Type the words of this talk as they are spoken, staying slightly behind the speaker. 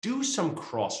do some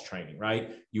cross training,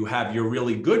 right? You have your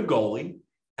really good goalie,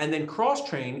 and then cross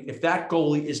train. If that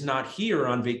goalie is not here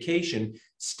on vacation,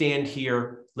 stand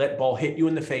here, let ball hit you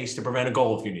in the face to prevent a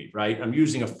goal if you need, right? I'm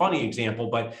using a funny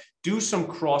example, but do some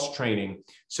cross training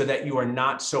so that you are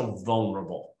not so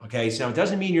vulnerable. Okay. So it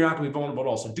doesn't mean you're not going to be vulnerable at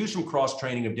all. So do some cross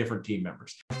training of different team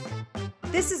members.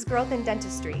 This is Growth in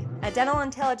Dentistry, a dental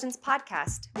intelligence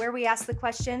podcast where we ask the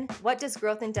question, what does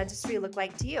growth in dentistry look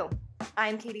like to you?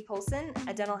 I'm Katie Polson,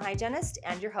 a dental hygienist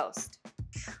and your host.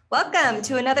 Welcome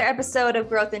to another episode of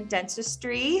Growth in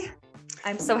Dentistry.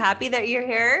 I'm so happy that you're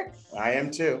here. I am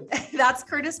too. That's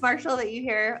Curtis Marshall that you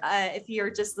hear if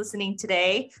you're just listening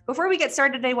today. Before we get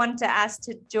started, I wanted to ask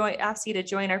you to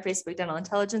join our Facebook Dental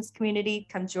Intelligence community.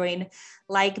 Come join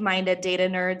like-minded data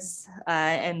nerds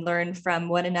and learn from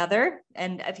one another.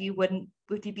 And if you would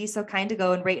be so kind to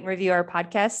go and rate and review our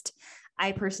podcast?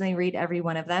 I personally read every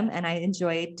one of them and I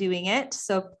enjoy doing it.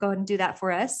 So go ahead and do that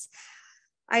for us.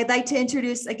 I'd like to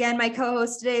introduce again, my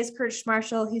co-host today is Curtis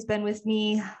Marshall. He's been with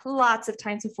me lots of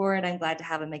times before, and I'm glad to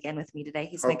have him again with me today.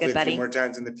 He's my good buddy. A few more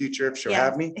times in the future if she'll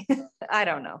have me. I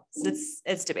don't know.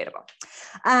 It's debatable.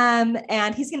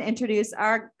 And he's going to introduce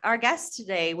our guest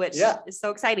today, which is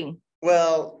so exciting.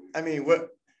 Well, I mean,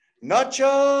 Nacho!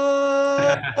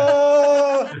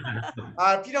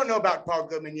 If you don't know about Paul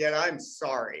Goodman yet, I'm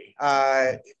sorry.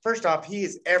 First off, he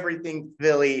is everything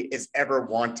Philly has ever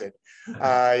wanted.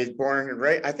 He's born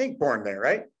there,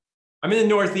 right? I'm in the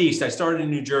Northeast. I started in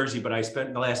New Jersey, but I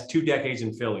spent the last 2 decades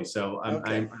in Philly. So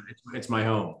it's my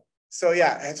home. So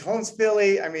yeah, it's home's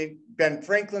Philly. I mean, Ben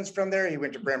Franklin's from there. He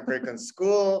went to Ben Franklin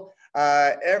School.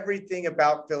 Everything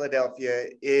about Philadelphia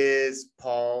is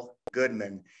Paul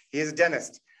Goodman. He is a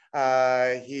dentist.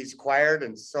 He's acquired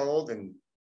and sold and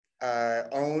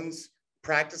owns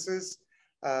practices.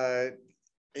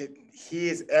 He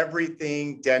is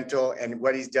everything dental, and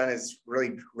what he's done is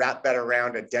really wrap that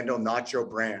around a dental nacho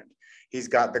brand. He's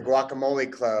got the Guacamole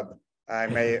Club. I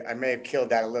may have killed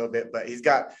that a little bit, but he's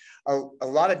got a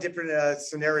lot of different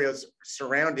scenarios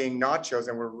surrounding nachos,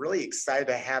 and we're really excited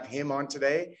to have him on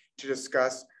today to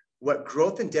discuss what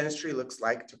growth in dentistry looks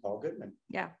like to Paul Goodman.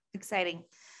 Yeah, exciting.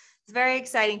 It's very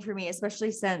exciting for me,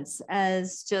 especially since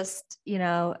as just,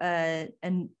 a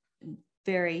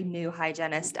very new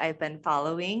hygienist, I've been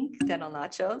following Dental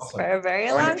Nachos for a very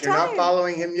long time. If you're not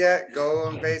following him yet, go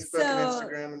on Facebook and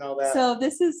Instagram and all that. So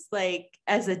this is like,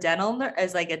 as a dental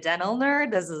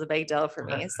nerd, this is a big deal for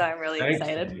me. So I'm really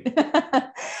excited.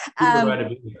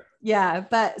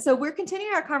 But so we're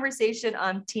continuing our conversation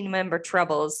on team member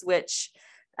troubles, which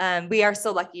we are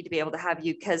so lucky to be able to have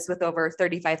you because with over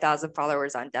 35,000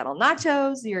 followers on Dental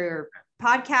Nachos, your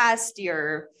podcast,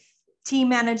 your team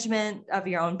management of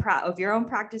your own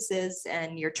practices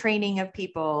and your training of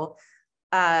people,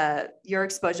 your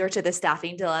exposure to the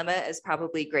staffing dilemma is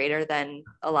probably greater than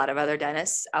a lot of other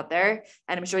dentists out there.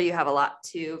 And I'm sure you have a lot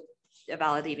to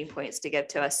validating points to give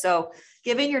to us. So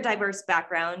given your diverse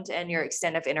background and your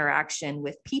extent of interaction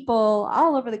with people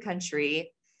all over the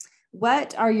country,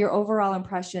 what are your overall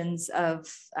impressions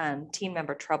of team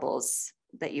member troubles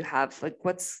that you have? Like,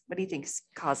 what do you think is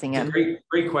causing it?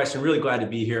 Great question. Really glad to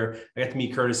be here. I got to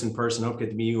meet Curtis in person. I hope to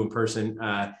get to meet you in person.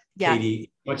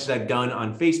 Katie, much as I've done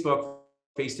on Facebook,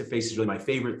 face-to-face is really my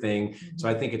favorite thing. Mm-hmm. So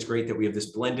I think it's great that we have this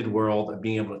blended world of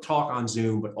being able to talk on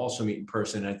Zoom, but also meet in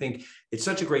person. And I think it's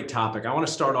such a great topic. I want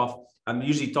to start off, I'm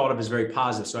usually thought of as very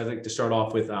positive. So I'd like to start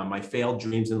off with my failed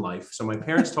dreams in life. So my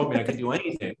parents told me I could do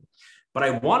anything, but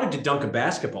I wanted to dunk a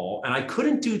basketball and I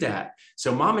couldn't do that.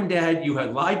 So mom and dad, you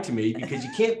had lied to me because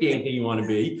you can't be anything you want to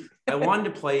be. I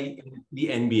wanted to play in the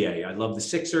NBA. I love the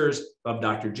Sixers, love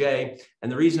Dr. J.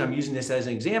 And the reason I'm using this as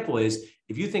an example is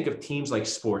if you think of teams like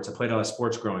sports, I played a lot of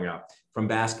sports growing up, from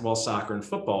basketball, soccer, and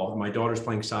football. My daughter's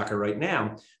playing soccer right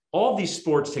now. All of these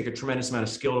sports take a tremendous amount of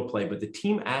skill to play, but the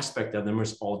team aspect of them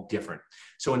is all different.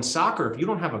 So in soccer, if you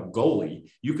don't have a goalie,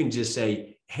 you can just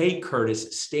say, hey,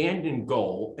 Curtis, stand in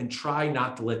goal and try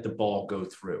not to let the ball go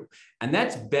through. And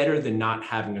that's better than not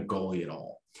having a goalie at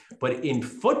all. But in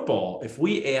football, if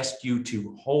we ask you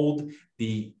to hold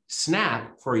the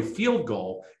snap for a field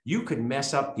goal, you could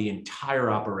mess up the entire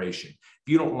operation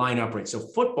if you don't line up right. So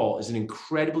football is an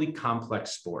incredibly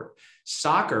complex sport.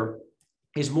 Soccer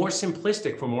is more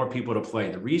simplistic for more people to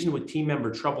play. The reason with team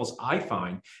member troubles, I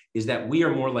find, is that we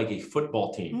are more like a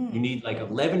football team. You need like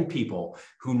 11 people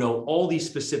who know all these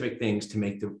specific things to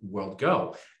make the world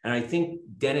go. And I think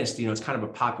dentists, it's kind of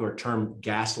a popular term,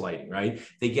 gaslighting, right?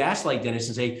 They gaslight dentists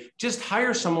and say, just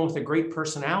hire someone with a great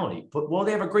personality. But well,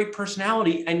 they have a great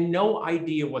personality and no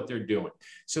idea what they're doing.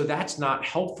 So that's not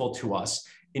helpful to us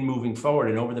in moving forward.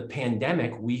 And over the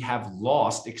pandemic, we have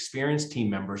lost experienced team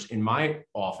members in my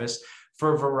office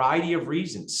for a variety of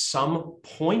reasons, some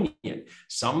poignant,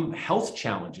 some health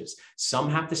challenges,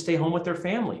 some have to stay home with their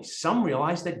families, some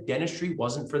realize that dentistry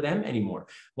wasn't for them anymore.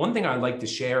 One thing I'd like to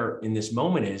share in this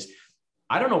moment is,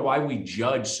 I don't know why we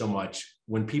judge so much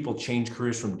when people change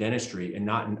careers from dentistry and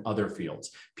not in other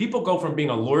fields. People go from being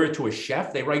a lawyer to a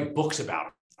chef, they write books about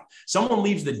it. Someone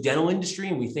leaves the dental industry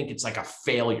and we think it's like a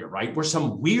failure, right? We're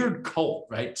some weird cult,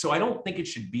 right? So I don't think it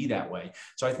should be that way.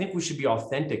 So I think we should be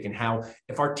authentic in how,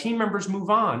 if our team members move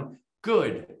on,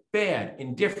 good, bad,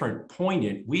 indifferent,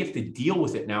 poignant, we have to deal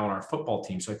with it now on our football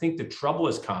team. So I think the trouble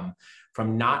has come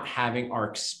from not having our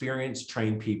experienced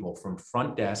trained people from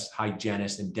front desk,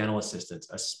 hygienists, and dental assistants,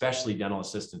 especially dental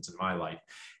assistants in my life,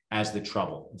 as the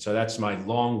trouble. And so that's my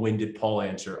long-winded Paul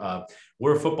answer of,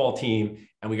 we're a football team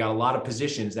and we got a lot of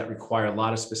positions that require a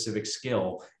lot of specific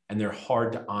skill and they're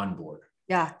hard to onboard.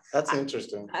 Yeah. That's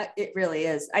interesting. It really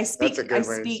is. I speak to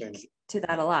to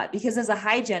that a lot because as a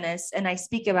hygienist, and I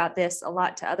speak about this a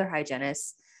lot to other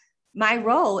hygienists, my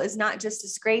role is not just to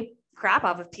scrape crap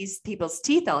off of people's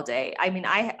teeth all day. I mean,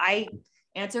 I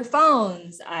answer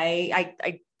phones. I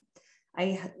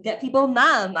get people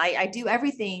numb. I do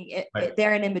everything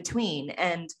there and in between.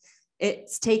 And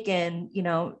it's taken,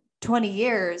 20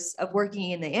 years of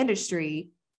working in the industry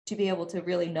to be able to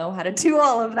really know how to do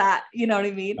all of that. You know what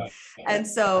I mean? And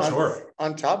so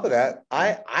on top of that,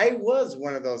 I was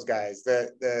one of those guys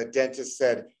that the dentist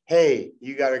said, hey,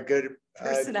 you got a good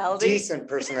personality, decent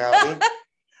personality.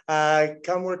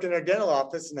 Come work in our dental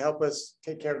office and help us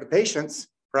take care of the patients.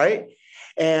 Right.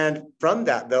 And from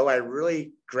that, though, I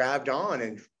really grabbed on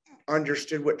and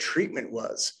understood what treatment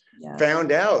was. Yeah.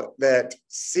 Found out that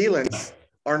sealants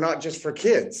are not just for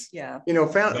kids. Yeah.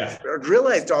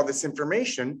 Realized all this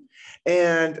information,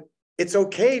 and it's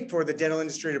okay for the dental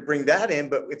industry to bring that in.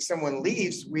 But if someone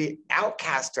leaves, we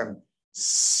outcast them.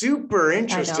 Super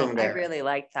interesting. I really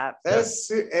like that.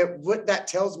 That's what that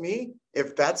tells me.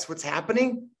 If that's what's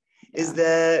happening, is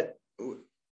that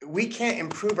we can't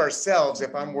improve ourselves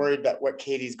if I'm worried about what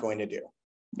Katie's going to do.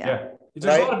 Yeah.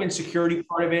 There's a lot of insecurity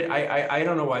part of it. I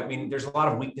don't know what, I mean, there's a lot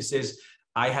of weaknesses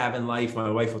I have in life. My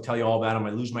wife will tell you all about them. I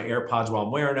lose my AirPods while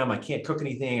I'm wearing them. I can't cook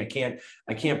anything.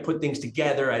 I can't put things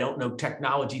together. I don't know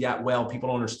technology that well. People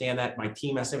don't understand that. My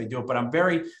team has to do it, but I'm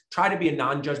try to be a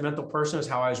non-judgmental person is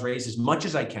how I was raised as much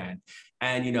as I can.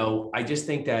 And, I just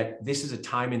think that this is a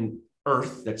time in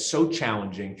Earth that's so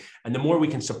challenging. And the more we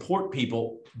can support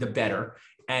people, the better.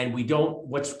 And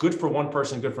what's good for one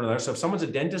person, good for another. So if someone's a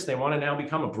dentist, they want to now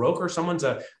become a broker, someone's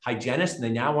a hygienist, and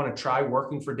they now want to try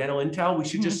working for Dental Intel, we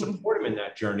should just support them in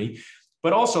that journey.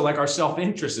 But also like our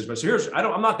self-interest is, but so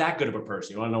I'm not that good of a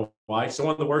person. You want to know why? So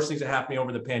one of the worst things that happened to me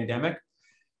over the pandemic,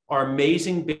 our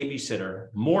amazing babysitter,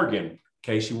 Morgan,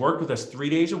 okay, she worked with us 3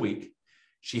 days a week.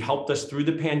 She helped us through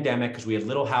the pandemic because we had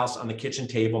Little House on the kitchen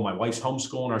table. My wife's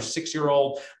homeschooling our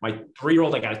 6-year-old, my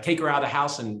 3-year-old. I got to take her out of the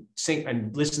house and sing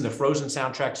and listen to the Frozen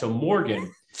soundtrack. So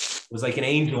Morgan was like an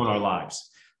angel in our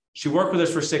lives. She worked with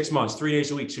us for 6 months, 3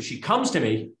 days a week. So she comes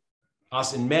to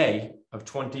us in May of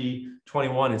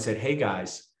 2021 and said, hey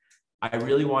guys, I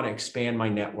really want to expand my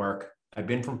network. I've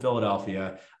been from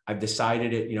Philadelphia. I've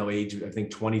decided at, age, I think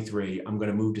 23, I'm going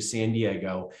to move to San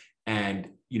Diego and,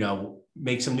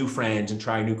 make some new friends and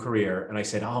try a new career. And I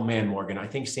said, oh man, Morgan, I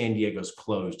think San Diego's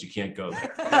closed. You can't go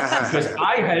there. Because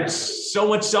I had so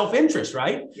much self-interest,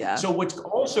 right? Yeah. So what's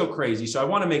also crazy, so I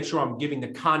want to make sure I'm giving the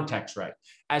context right.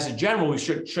 As a general, we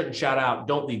shouldn't shout out,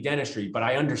 don't leave dentistry, but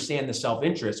I understand the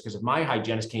self-interest because if my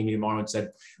hygienist came to me tomorrow and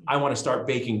said, I want to start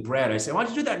baking bread, I said, why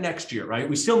don't you do that next year, right?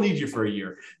 We still need you for a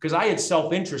year. Because I had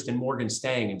self-interest in Morgan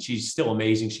staying, and she's still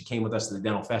amazing. She came with us to the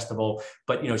dental festival,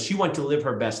 but she went to live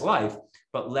her best life,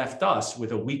 but left us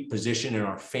with a weak position in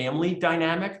our family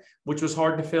dynamic, which was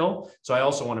hard to fill. So I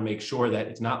also want to make sure that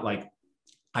it's not like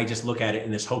I just look at it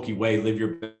in this hokey way, live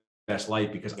your best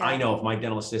life, because I know if my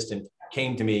dental assistant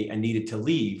came to me and needed to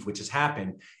leave, which has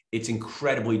happened, it's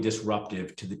incredibly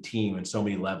disruptive to the team in so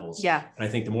many levels. Yeah. And I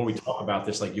think the more we talk about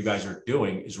this, like you guys are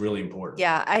doing, is really important.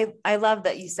 Yeah. I love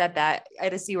that you said that.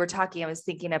 As you were talking, I was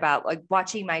thinking about like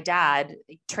watching my dad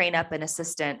train up an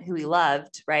assistant who he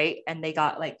loved. Right. And they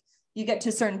got you get to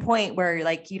a certain point where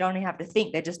you don't even have to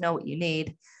think, they just know what you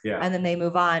need. Yeah. And then they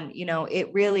move on.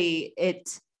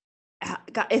 It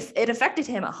affected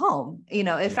him at home, it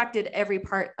affected every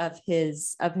part of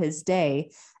his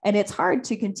day. And it's hard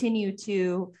to continue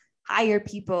to hire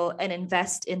people and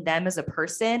invest in them as a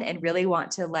person and really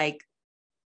want to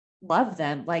love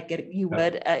them you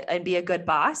would and be a good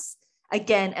boss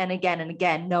again and again and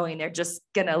again, knowing they're just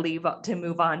going to leave to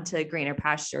move on to greener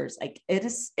pastures.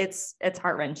 It's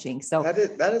heart-wrenching. So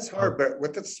that is hard, but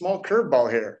with a small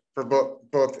curveball here for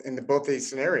both these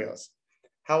scenarios.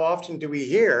 how often do we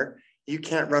hear, you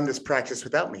can't run this practice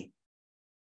without me?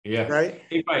 Yeah. Right.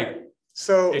 Right.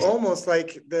 So almost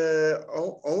like the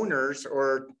owners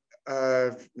or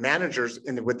managers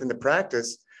within the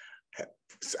practice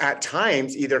at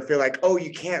times either feel like, oh,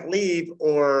 you can't leave,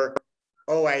 or,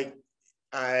 oh, I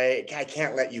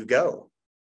can't let you go.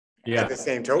 Yeah. At the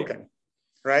same token.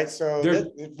 Right. So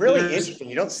it's really interesting.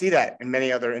 You don't see that in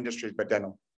many other industries, but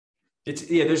dental.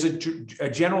 There's a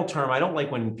general term. I don't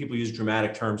like when people use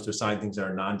dramatic terms to assign things that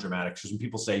are non-dramatic. Because when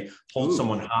people say hold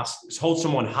someone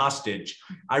hostage,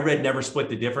 I read Never Split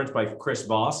the Difference by Chris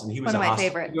Voss, and he was one of my hostage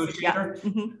favorites. negotiator. Yeah.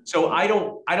 Mm-hmm. So I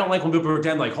don't like when people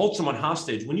pretend like hold someone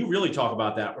hostage. When you really talk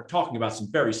about that, we're talking about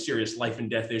some very serious life and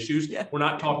death issues. Yeah. We're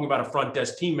not talking about a front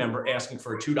desk team member asking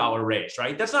for a $2 raise,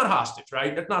 right? That's not hostage,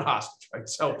 right? That's not hostage, right?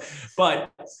 So, but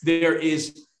there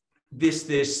is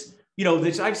this.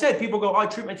 I've said, people go, oh, I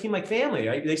treat my team like family.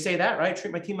 They say that, right?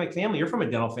 Treat my team like family. You're from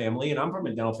a dental family and I'm from a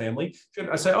dental family.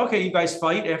 I say, okay, you guys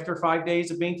fight after 5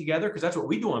 days of being together, because that's what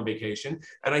we do on vacation.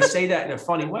 And I say that in a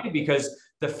funny way because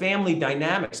the family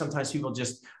dynamic, sometimes people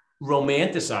just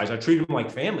romanticize. I treat them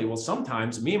like family. Well,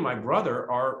 sometimes me and my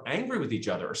brother are angry with each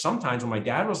other. Or sometimes when my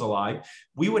dad was alive,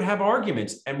 we would have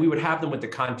arguments, and we would have them with the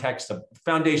context of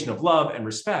foundation of love and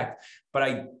respect. But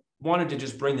I wanted to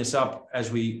just bring this up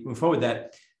as we move forward,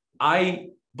 that I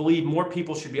believe more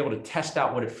people should be able to test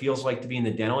out what it feels like to be in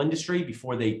the dental industry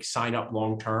before they sign up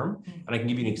long-term. And I can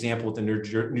give you an example with the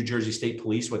New Jersey State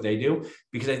Police, what they do,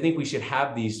 because I think we should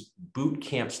have these boot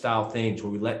camp style things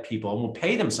where we let people, and we'll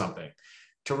pay them something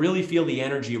to really feel the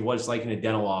energy of what it's like in a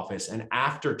dental office. And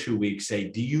after 2 weeks, say,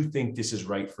 do you think this is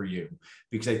right for you?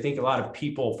 Because I think a lot of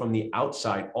people from the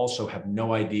outside also have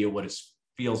no idea what it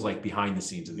feels like behind the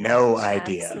scenes of the office.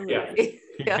 Idea. Absolutely.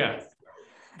 Yeah.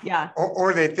 Yeah.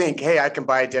 Or they think, hey, I can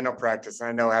buy a dental practice and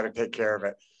I know how to take care of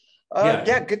it.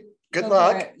 Good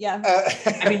luck. Yeah.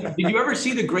 I mean, did you ever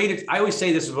see the greatest? I always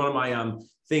say this is one of my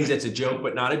things that's a joke,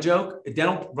 but not a joke.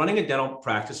 Running a dental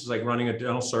practice is like running a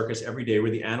dental circus every day,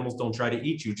 where the animals don't try to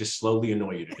eat you, just slowly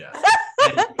annoy you to death.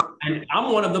 And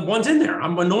I'm one of the ones in there.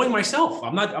 I'm annoying myself.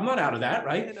 I'm not out of that,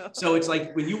 right? So it's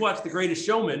like when you watch The Greatest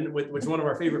Showman, which is one of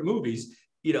our favorite movies.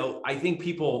 I think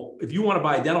people, if you want to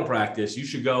buy a dental practice, you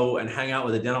should go and hang out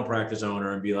with a dental practice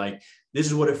owner and be like, this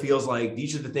is what it feels like.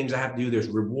 These are the things I have to do. There's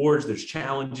rewards, there's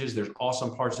challenges, there's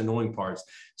awesome parts, annoying parts.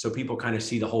 So people kind of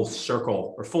see the whole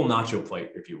circle, or full nacho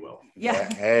plate, if you will.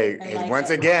 Yeah. Hey,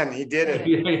 once again, he did it.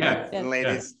 Yeah.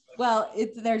 Ladies. Well,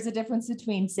 there's a difference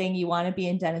between saying you want to be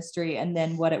in dentistry and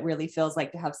then what it really feels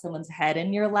like to have someone's head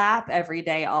in your lap every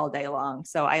day, all day long.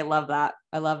 So I love that.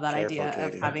 I love that idea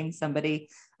of having somebody,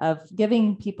 of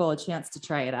giving people a chance to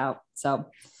try it out. So,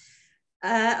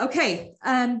 okay.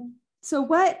 So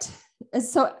what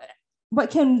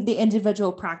can the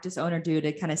individual practice owner do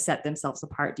to kind of set themselves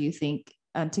apart, do you think,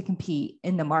 to compete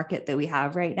in the market that we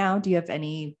have right now? Do you have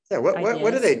any? Yeah. What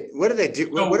do they do?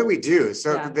 What do we do?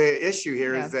 So the issue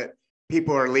here is that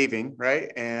people are leaving, right?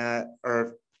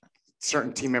 Or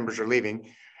certain team members are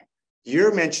leaving.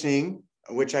 You're mentioning,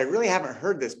 which I really haven't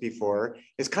heard this before,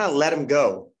 is kind of let them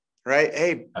go, right?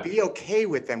 Hey, be okay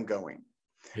with them going.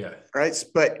 Yeah. Right.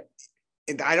 But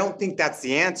I don't think that's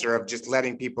the answer of just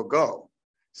letting people go.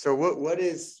 So what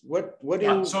do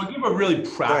so I'll give a really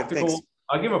practical.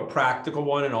 I'll give a practical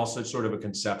one and also sort of a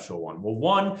conceptual one.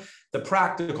 Well, the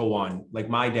practical one, like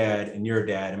my dad and your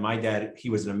dad, and my dad, he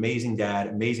was an amazing dad,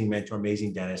 amazing mentor,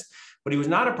 amazing dentist, but he was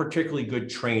not a particularly good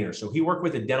trainer. So he worked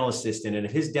with a dental assistant, and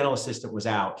if his dental assistant was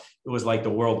out, it was like the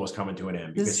world was coming to an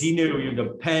end, because he knew you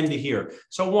depend to hear.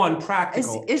 So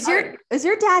practical. Is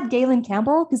your dad Galen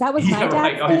Campbell? Because that was my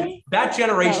dad's thing. That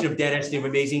generation of dentists, they were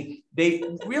amazing.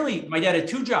 My dad had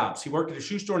 2 jobs. He worked at a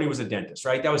shoe store and he was a dentist,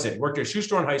 right? That was it. He worked at a shoe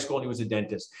store in high school and he was a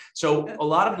dentist. So a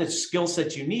lot of the skill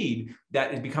sets you need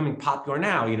that is becoming popular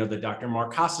now, the Dr.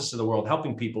 Mark Casas of the world,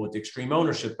 helping people with Extreme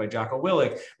Ownership by Jocko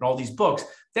Willink and all these books,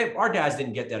 our dads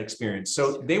didn't get that experience.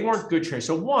 So they weren't good trainers.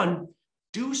 So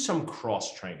do some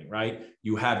cross training, right?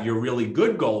 You have your really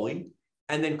good goalie,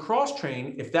 and then cross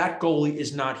train. If that goalie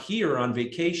is not here on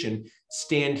vacation,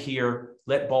 stand here,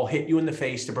 let ball hit you in the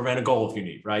face to prevent a goal if you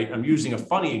need, right? I'm using a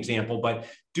funny example, but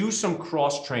do some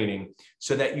cross training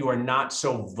so that you are not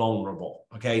so vulnerable.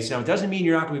 Okay. So it doesn't mean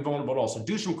you're not going to be vulnerable at all. So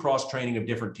do some cross training of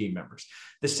different team members.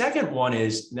 The second one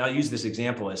is, now I'll use this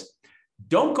example, is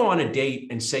don't go on a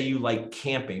date and say you like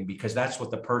camping because that's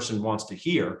what the person wants to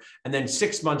hear. And then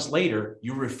 6 months later,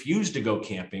 you refuse to go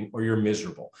camping or you're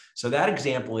miserable. So that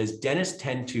example is dentists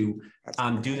tend to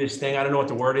do this thing. I don't know what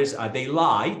the word is. They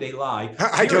lie.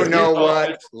 I don't know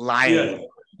what lying.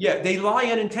 Yeah, they lie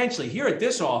unintentionally. Here at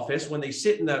this office, when they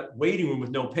sit in the waiting room with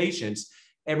no patients,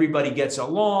 everybody gets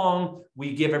along,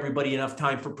 we give everybody enough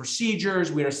time for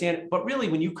procedures, we understand it. But really,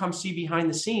 when you come see behind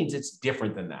the scenes, it's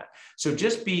different than that. So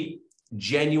just be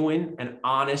genuine and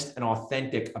honest and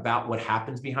authentic about what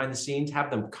happens behind the scenes. Have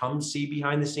them come see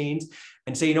behind the scenes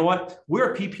and say, you know what,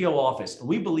 we're a PPO office and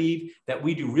we believe that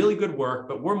we do really good work,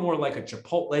 but we're more like a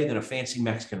Chipotle than a fancy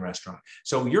Mexican restaurant.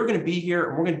 So you're going to be here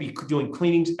and we're going to be doing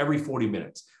cleanings every 40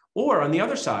 minutes. Or on the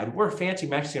other side, we're a fancy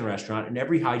Mexican restaurant and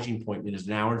every hygiene appointment is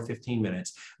an hour and 15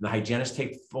 minutes. And the hygienists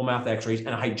take full mouth x-rays and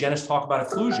a hygienist talk about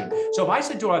occlusion. So if I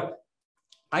said to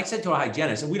a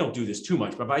hygienist, and we don't do this too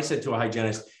much, but if I said to a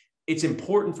hygienist, it's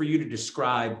important for you to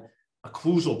describe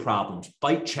occlusal problems,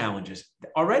 bite challenges.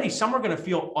 Already, some are going to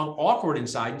feel awkward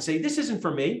inside and say, this isn't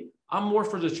for me. I'm more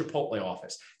for the Chipotle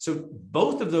office. So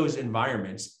both of those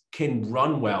environments can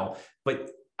run well,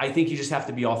 but I think you just have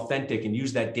to be authentic and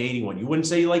use that dating one. You wouldn't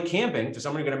say you like camping to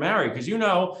someone you're going to marry because you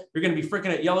know you're going to be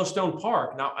freaking at Yellowstone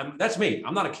Park. Now, that's me.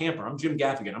 I'm not a camper. I'm Jim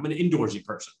Gaffigan. I'm an indoorsy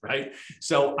person, right?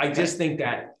 So I just think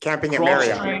that camping at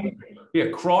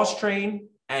Marriott. Cross-train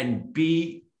and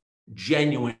be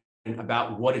genuine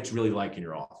about what it's really like in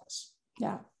your office.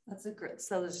 Yeah, that's a great.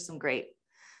 So there's some great.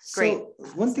 So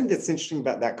one thing that's interesting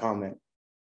about that comment,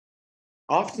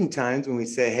 oftentimes when we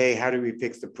say, hey, how do we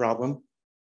fix the problem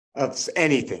of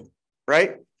anything,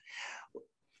 right?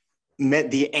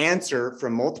 The answer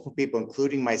from multiple people,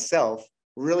 including myself,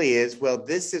 really is, well,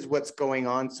 this is what's going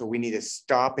on, so we need to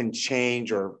stop and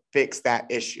change or fix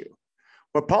that issue.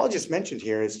 What Paul just mentioned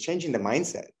here is changing the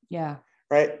mindset. Yeah.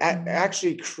 Right?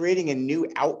 Actually creating a new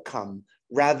outcome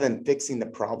rather than fixing the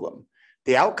problem.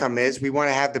 The outcome is we want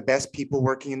to have the best people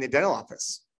working in the dental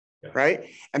office, right?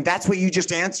 And that's what you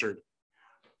just answered.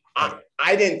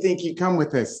 I didn't think you'd come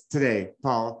with this today,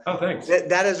 Paul. Oh, thanks.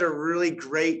 That is a really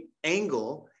great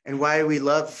angle and why we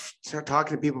love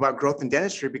talking to people about growth in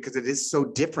dentistry, because it is so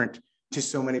different to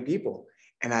so many people.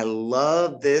 And I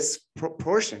love this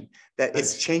proportion that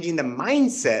it's changing the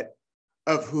mindset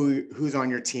of who's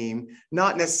on your team,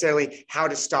 not necessarily how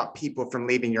to stop people from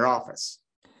leaving your office.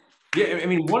 Yeah, I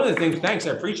mean, one of the things, thanks,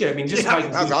 I appreciate it. I mean, just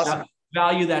awesome.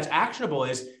 Value that's actionable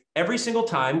is every single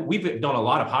time we've done a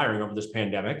lot of hiring over this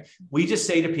pandemic, we just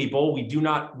say to people,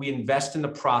 we invest in the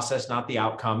process, not the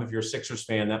outcome. If you're a Sixers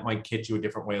fan, that might hit you a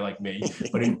different way like me,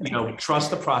 but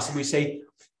trust the process. We say,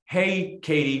 hey,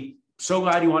 Katie, so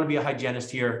glad you want to be a hygienist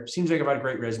here. Seems like I've got a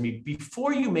great resume.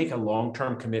 Before you make a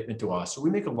long-term commitment to us, so we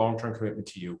make a long-term commitment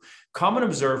to you, come and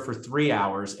observe for 3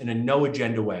 hours in a no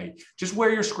agenda way. Just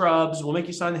wear your scrubs. We'll make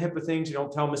you sign the HIPAA things. You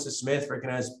don't tell Mrs. Smith freaking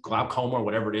has glaucoma or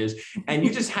whatever it is. And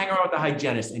you just hang around with the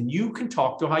hygienist and you can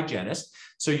talk to a hygienist.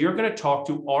 So you're going to talk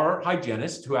to our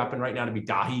hygienist, who happen right now to be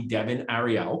Dahi, Devin,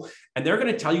 Ariel, and they're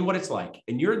going to tell you what it's like.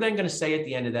 And you're then going to say at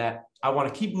the end of that, I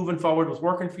want to keep moving forward with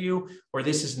working for you, or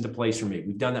this isn't the place for me.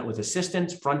 We've done that with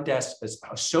assistants, front desk,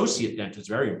 associate dentists,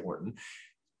 very important.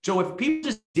 So if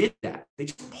people just did that, they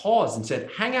just paused and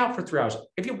said, hang out for 3 hours.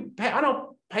 If you pay, I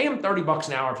don't pay them $30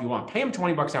 an hour if you want, pay them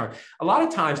 $20 an hour. A lot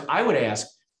of times I would ask,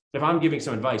 if I'm giving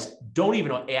some advice, don't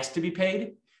even ask to be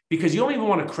paid, because you don't even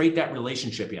want to create that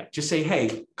relationship yet. Just say,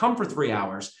 hey, come for 3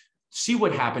 hours, see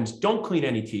what happens. Don't clean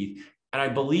any teeth. And I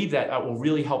believe that will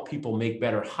really help people make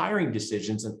better hiring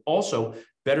decisions and also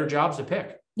better jobs to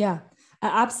pick. Yeah,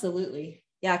 absolutely.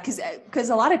 Yeah. Cause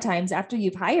a lot of times after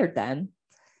you've hired them,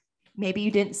 maybe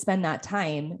you didn't spend that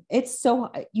time. It's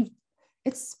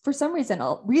for some reason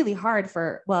really hard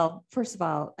first of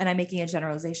all, and I'm making a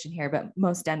generalization here, but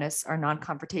most dentists are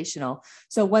non-confrontational.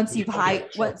 So once you've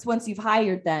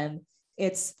hired them,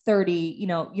 it's 30,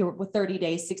 you're with 30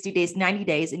 days, 60 days, 90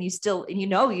 days, and you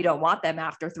don't want them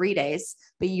after 3 days,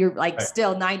 but you're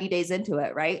still 90 days into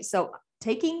it. Right. So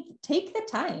take the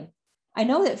time. I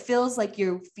know that feels like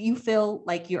you feel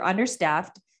like you're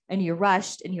understaffed and you're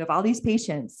rushed and you have all these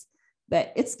patients,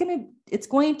 but it's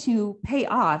going to pay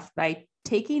off by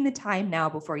taking the time now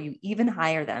before you even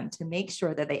hire them to make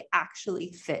sure that they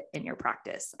actually fit in your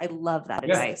practice. I love that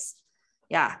advice.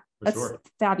 Yeah. That's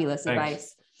fabulous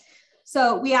advice.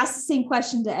 So we ask the same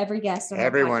question to every guest.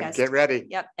 Everyone, get ready.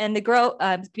 Yep. And the growth,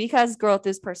 because growth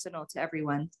is personal to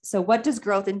everyone. So what does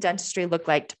growth in dentistry look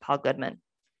like to Paul Goodman?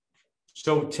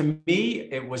 So to me,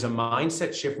 it was a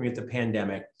mindset shift for me at the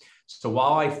pandemic. So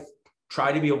while I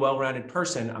try to be a well-rounded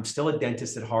person, I'm still a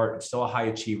dentist at heart. I'm still a high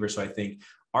achiever. So I think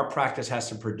our practice has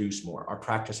to produce more. Our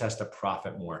practice has to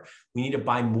profit more. We need to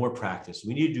buy more practice.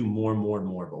 We need to do more and more and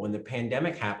more. But when the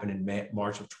pandemic happened in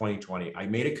March of 2020, I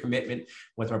made a commitment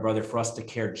with my brother for us to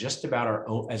care just about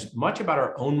as much about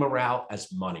our own morale as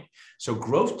money. So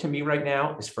growth to me right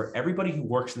now is for everybody who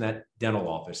works in that dental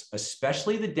office,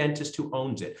 especially the dentist who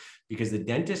owns it, because the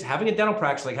dentist, having a dental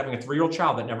practice, like having a 3-year-old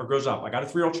child that never grows up. I got a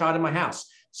 3-year-old child in my house.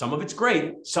 Some of it's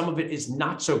great. Some of it is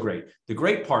not so great. The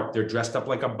great part, they're dressed up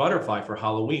like a butterfly for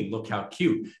Halloween. Look how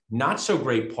cute. Not so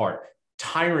great part,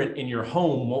 tyrant in your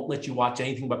home won't let you watch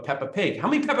anything but Peppa Pig. How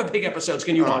many Peppa Pig episodes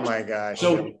can you watch? Oh my gosh.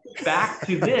 So back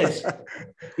to this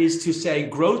is to say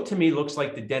growth to me looks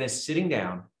like the dentist sitting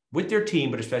down with their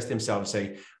team, but especially themselves,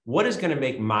 say, what is going to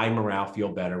make my morale feel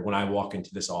better when I walk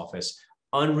into this office,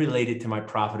 unrelated to my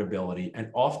profitability? And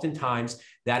oftentimes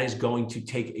that is going to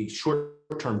take a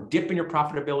short-term dip in your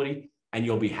profitability and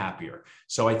you'll be happier.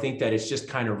 So I think that it's just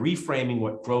kind of reframing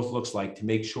what growth looks like to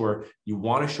make sure you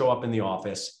want to show up in the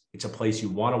office. It's a place you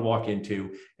want to walk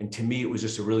into. And to me, it was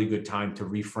just a really good time to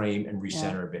reframe and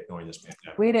recenter a bit during this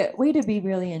pandemic. Way to be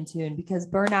really in tune, because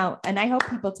burnout, and I hope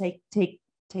people take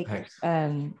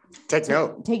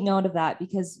note of that,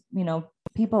 because, you know,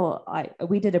 we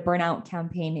did a burnout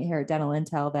campaign here at Dental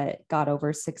Intel that got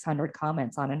over 600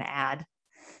 comments on an ad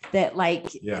that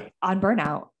on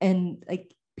burnout, and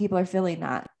like people are feeling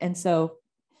that. And so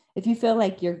if you feel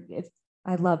like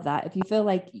I love that. If you feel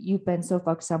like you've been so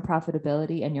focused on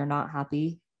profitability and you're not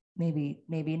happy, maybe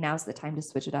now's the time to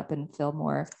switch it up and feel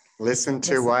more. Listen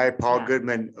to why Paul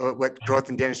Goodman, what growth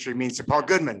in dentistry means to Paul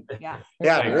Goodman. Yeah.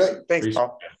 Really. Thanks,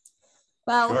 Paul.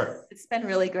 Well, It's been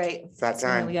really great. It's that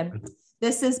time. Really good.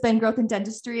 This has been Growth in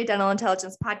Dentistry, a Dental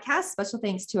Intelligence podcast. Special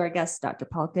thanks to our guest, Dr.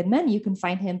 Paul Goodman. You can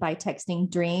find him by texting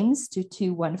DREAMS to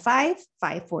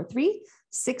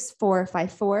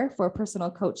 215-543-6454 for personal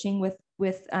coaching with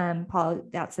Paul.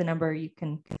 That's the number you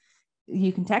can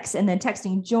text, and then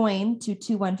texting JOIN to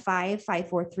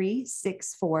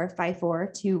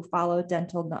 215-543-6454 to follow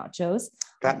Dental Nachos.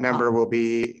 That number will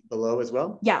be below as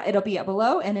well. Yeah, it'll be up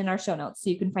below and in our show notes. So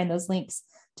you can find those links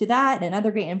to that and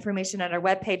other great information at our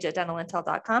webpage at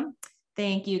dentalintel.com.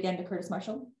 Thank you again to Curtis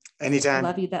Marshall. Anytime.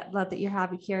 Love that you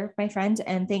have here, my friend.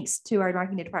 And thanks to our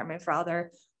marketing department for all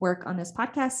their work on this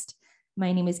podcast.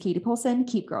 My name is Katie Polson.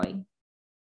 Keep growing.